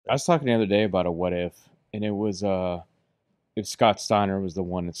I was talking the other day about a what if, and it was if Scott Steiner was the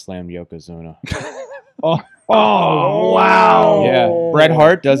one that slammed Yokozuna. Oh, wow. Yeah, Bret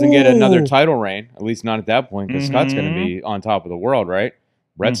Hart doesn't get another Ooh. title reign, at least not at that point, because Scott's going to be on top of the world, right?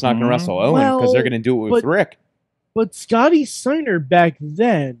 Bret's not going to wrestle Owen because they're going to do it with Rick. But Scotty Steiner back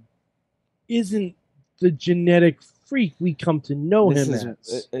then isn't the genetic freak we come to know him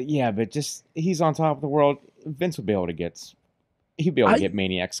as. Yeah, but just he's on top of the world. Vince would be able to get. He'd be able to get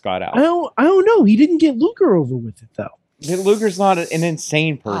Maniac Scott out. I don't know. He didn't get Luger over with it though. Luger's not an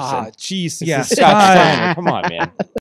insane person. Jeez, Scott Steiner. Come on, man.